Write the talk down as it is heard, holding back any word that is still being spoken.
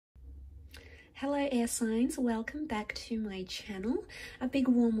Hello air signs, welcome back to my channel. A big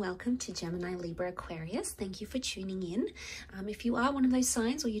warm welcome to Gemini, Libra, Aquarius. Thank you for tuning in. If you are one of those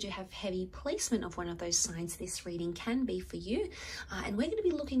signs or you do have heavy placement of one of those signs, this reading can be for you. And we're going to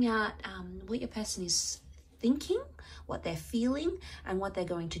be looking at what your person is thinking, what they're feeling, and what they're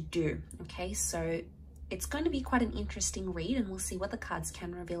going to do. Okay, so it's going to be quite an interesting read, and we'll see what the cards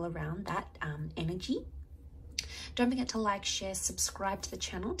can reveal around that energy. Don't forget to like, share, subscribe to the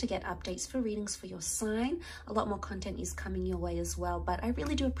channel to get updates for readings for your sign. A lot more content is coming your way as well, but I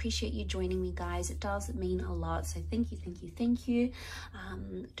really do appreciate you joining me, guys. It does mean a lot, so thank you, thank you, thank you.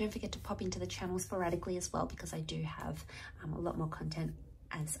 Don't forget to pop into the channel sporadically as well, because I do have a lot more content,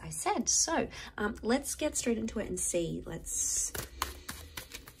 as I said. So let's get straight into it and see.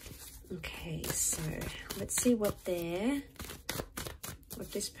 Okay, so let's see what this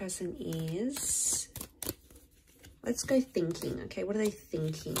person is. Let's go thinking. Okay, what are they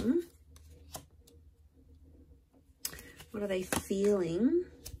thinking? What are they feeling?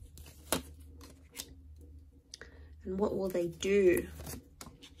 And what will they do?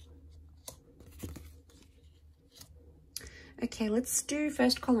 Okay, let's do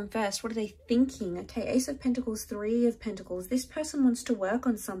first column first. What are they thinking? Okay, Ace of Pentacles, Three of Pentacles. This person wants to work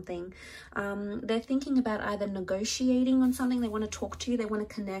on something. They're thinking about either negotiating on something. They want to talk to you, they want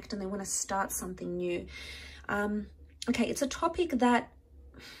to connect, and they want to start something new. Okay, it's a topic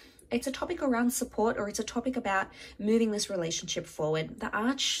around support, or it's a topic about moving this relationship forward. The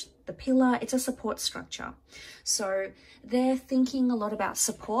arch, the pillar, it's a support structure. So they're thinking a lot about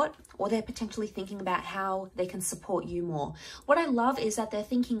support, or they're potentially thinking about how they can support you more. What I love is that they're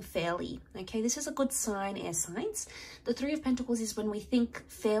thinking fairly. Okay, this is a good sign, air signs. The Three of Pentacles is when we think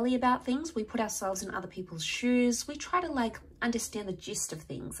fairly about things. We put ourselves in other people's shoes. We try to understand the gist of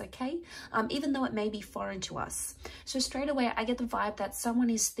things, okay? Even though it may be foreign to us. So straight away, I get the vibe that someone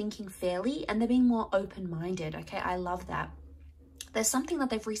is thinking fairly and they're being more open-minded, okay? I love that. There's something that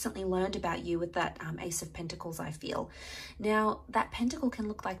they've recently learned about you with that Ace of Pentacles, I feel. Now, that pentacle can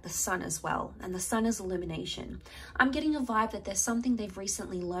look like the sun as well, and the sun is illumination. I'm getting a vibe that there's something they've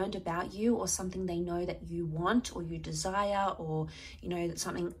recently learned about you, or something they know that you want or you desire, or, you know, that's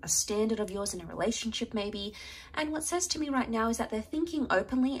something, a standard of yours in a relationship maybe. And what says to me right now is that they're thinking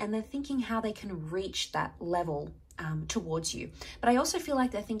openly, and they're thinking how they can reach that level towards you. But I also feel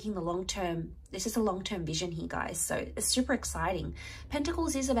like they're thinking the long term. This is a long-term vision here, guys, so it's super exciting.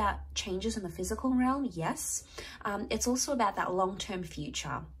 Pentacles is about changes in the physical realm, yes. It's also about that long-term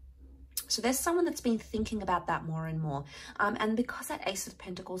future. So there's someone that's been thinking about that more and more. And because that Ace of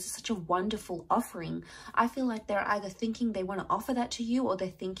Pentacles is such a wonderful offering, I feel like they're either thinking they want to offer that to you, or they're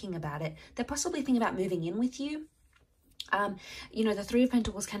thinking about it. They're possibly thinking about moving in with you. You know, the Three of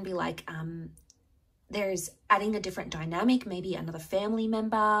Pentacles can be like, there's adding a different dynamic, maybe another family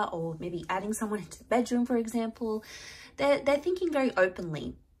member, or maybe adding someone into the bedroom, for example. They're thinking very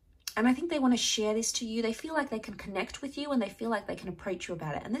openly. And I think they want to share this to you. They feel like they can connect with you, and they feel like they can approach you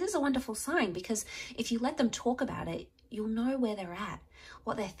about it. And this is a wonderful sign, because if you let them talk about it, you'll know where they're at,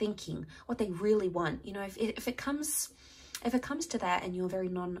 what they're thinking, what they really want. You know, if it comes to that and you're very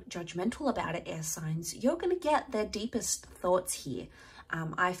non-judgmental about it, air signs, you're going to get their deepest thoughts here,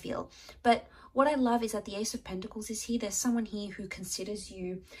 I feel. But what I love is that the Ace of Pentacles is here. There's someone here who considers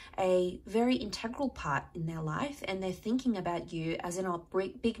you a very integral part in their life, and they're thinking about you as in a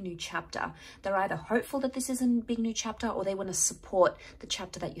big new chapter. They're either hopeful that this is a big new chapter, or they want to support the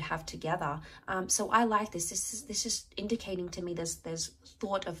chapter that you have together. So I like this. This is indicating to me there's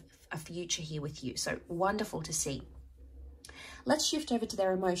thought of a future here with you. So wonderful to see. Let's shift over to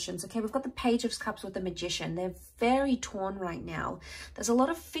their emotions. Okay, we've got the Page of Cups with the Magician. They're very torn right now. There's a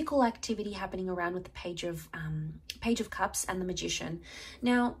lot of fickle activity happening around with the Page of Cups and the Magician.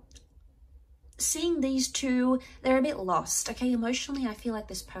 Now, seeing these two, they're a bit lost. Okay, emotionally, I feel like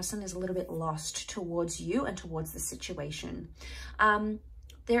this person is a little bit lost towards you and towards the situation.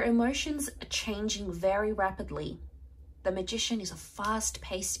 Their emotions are changing very rapidly. The Magician is a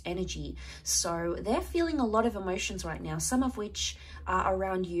fast-paced energy, so they're feeling a lot of emotions right now, some of which are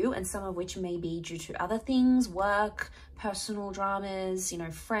around you, and some of which may be due to other things, work, personal dramas, you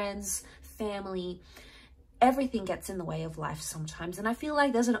know, friends, family. Everything gets in the way of life sometimes, and I feel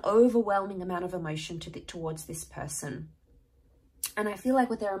like there's an overwhelming amount of emotion towards this person. And I feel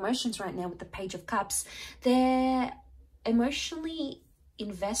like with their emotions right now, with the Page of Cups, they're emotionally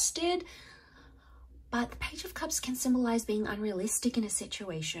invested. But the Page of Cups can symbolize being unrealistic in a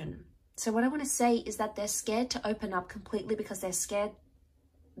situation. So what I want to say is that they're scared to open up completely, because they're scared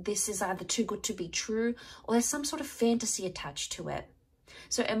this is either too good to be true, or there's some sort of fantasy attached to it.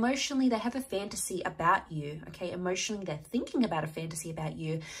 So emotionally, they have a fantasy about you, okay? Emotionally, they're thinking about a fantasy about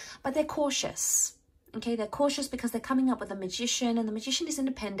you, but they're cautious, okay? They're cautious because they're coming up with a magician, and the magician is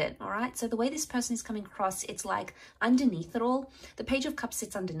independent, all right? So the way this person is coming across, it's like underneath it all, the Page of Cups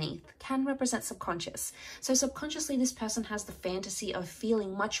sits underneath, can represent subconscious. So subconsciously, this person has the fantasy of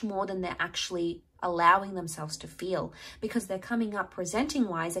feeling much more than they're actually allowing themselves to feel, because they're coming up presenting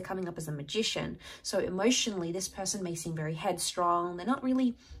wise, they're coming up as a magician. So emotionally, this person may seem very headstrong. They're not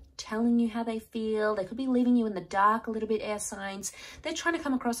really telling you how they feel. They could be leaving you in the dark a little bit, air signs. They're trying to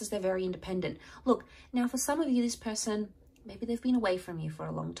come across as they're very independent. Look, now for some of you, this person, maybe they've been away from you for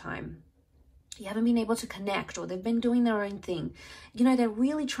a long time. You haven't been able to connect, or they've been doing their own thing. You know, they're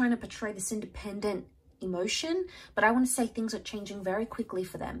really trying to portray this independent emotion, but I want to say things are changing very quickly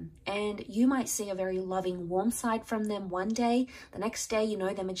for them, and you might see a very loving, warm side from them one day. The next day, you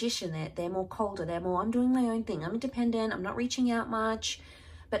know, they're magician, they're more colder, they're more, I'm doing my own thing, I'm independent, I'm not reaching out much.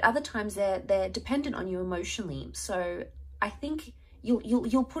 But other times they're dependent on you emotionally. So I think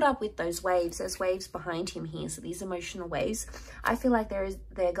you'll put up with those waves. There's waves behind him here, so these emotional waves, I feel like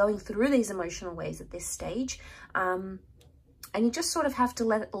they're going through these emotional waves at this stage. And you just sort of have to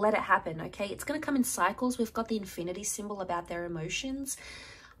let it happen, okay? It's going to come in cycles. We've got the infinity symbol about their emotions,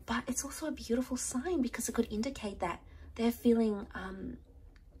 but it's also a beautiful sign because it could indicate that they're feeling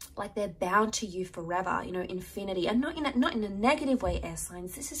like they're bound to you forever, you know, infinity. And not in a negative way, air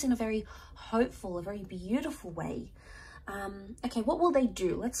signs. This is in a very hopeful, a very beautiful way. Okay, what will they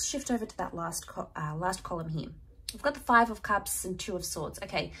do? Let's shift over to that last column here. We've got the 5 of Cups and 2 of Swords.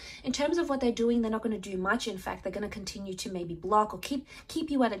 Okay, in terms of what they're doing, they're not going to do much. In fact, they're going to continue to maybe block or keep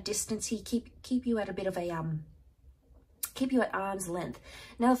you at a distance here, keep you at a bit of a keep you at arm's length.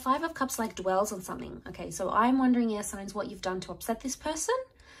 Now, the 5 of Cups like dwells on something. Okay, so I'm wondering, air signs, what you've done to upset this person,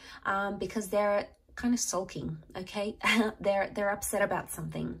 because they're kind of sulking. Okay, they're upset about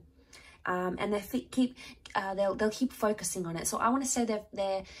something. And they'll keep focusing on it. So I want to say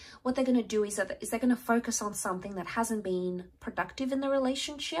that what they're going to do is they're going to focus on something that hasn't been productive in the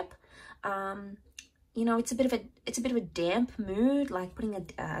relationship. You know, it's a bit of a damp mood, like putting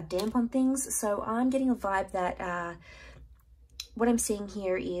a damp on things. So I'm getting a vibe that what I'm seeing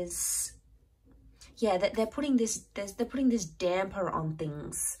here is, yeah, that they're putting this damper on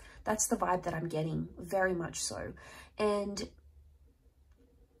things. That's the vibe that I'm getting, very much so. And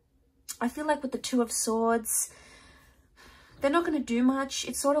I feel like with the 2 of Swords, they're not going to do much.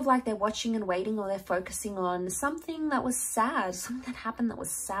 It's sort of like they're watching and waiting, or they're focusing on something that was sad, something that happened that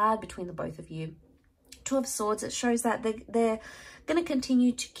was sad between the both of you. 2 of Swords, it shows that they're going to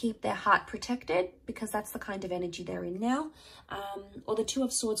continue to keep their heart protected, because that's the kind of energy they're in now. Or the 2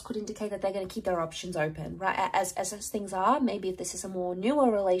 of Swords could indicate that they're going to keep their options open, right? As things are, maybe if this is a more newer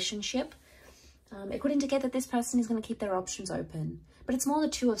relationship, it could indicate that this person is going to keep their options open. But it's more the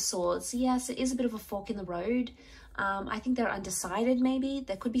 2 of Swords. Yes, it is a bit of a fork in the road. I think they're undecided maybe.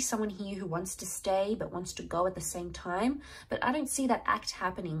 There could be someone here who wants to stay but wants to go at the same time. But I don't see that act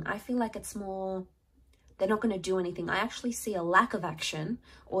happening. I feel like it's more, they're not going to do anything. I actually see a lack of action,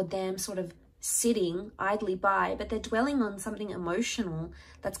 or them sort of sitting idly by, but they're dwelling on something emotional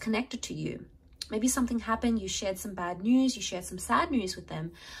that's connected to you. Maybe something happened, you shared some bad news, you shared some sad news with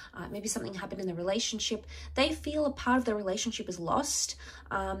them. Maybe something happened in the relationship. They feel a part of the relationship is lost,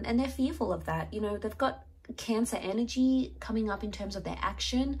 and they're fearful of that. You know, they've got Cancer energy coming up in terms of their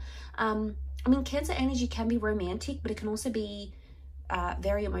action. I mean, Cancer energy can be romantic, but it can also be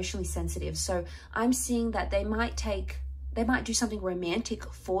very emotionally sensitive. So I'm seeing that they might do something romantic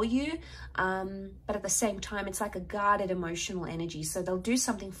for you, but at the same time, it's like a guarded emotional energy. So they'll do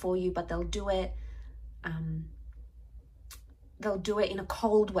something for you, but they'll do it in a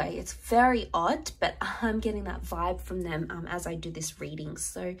cold way. It's very odd, but I'm getting that vibe from them as I do this reading.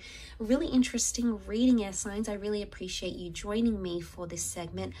 So really interesting reading, air signs. I really appreciate you joining me for this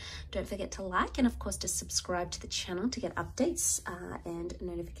segment. Don't forget to like and of course to subscribe to the channel to get updates and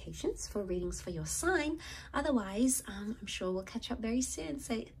notifications for readings for your sign. Otherwise, I'm sure we'll catch up very soon.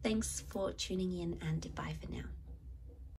 So thanks for tuning in, and bye for now.